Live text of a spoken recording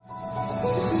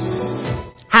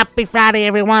Happy Friday,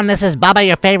 everyone. This is Bubba,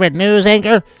 your favorite news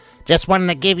anchor. Just wanted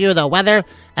to give you the weather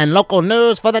and local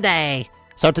news for the day.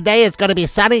 So today is going to be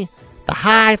sunny. The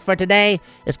high for today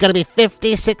is going to be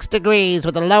 56 degrees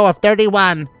with a low of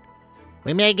 31.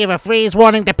 We may give a freeze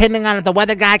warning depending on if the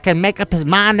weather guy can make up his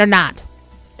mind or not.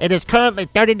 It is currently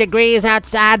 30 degrees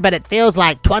outside, but it feels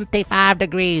like 25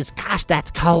 degrees. Gosh,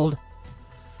 that's cold.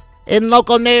 In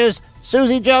local news,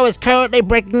 Susie Joe is currently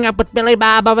breaking up with Billy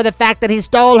Bob over the fact that he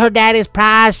stole her daddy's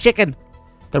prize chicken.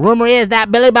 The rumor is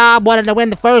that Billy Bob wanted to win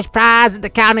the first prize at the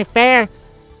county fair,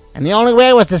 and the only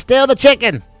way was to steal the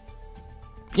chicken.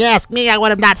 If you ask me, I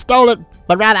would have not stolen it,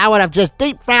 but rather I would have just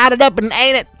deep fried it up and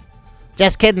ate it.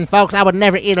 Just kidding, folks. I would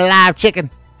never eat a live chicken.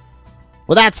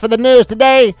 Well, that's for the news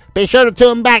today. Be sure to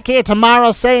tune back here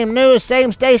tomorrow. Same news,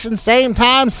 same station, same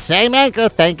time, same anchor.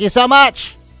 Thank you so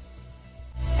much.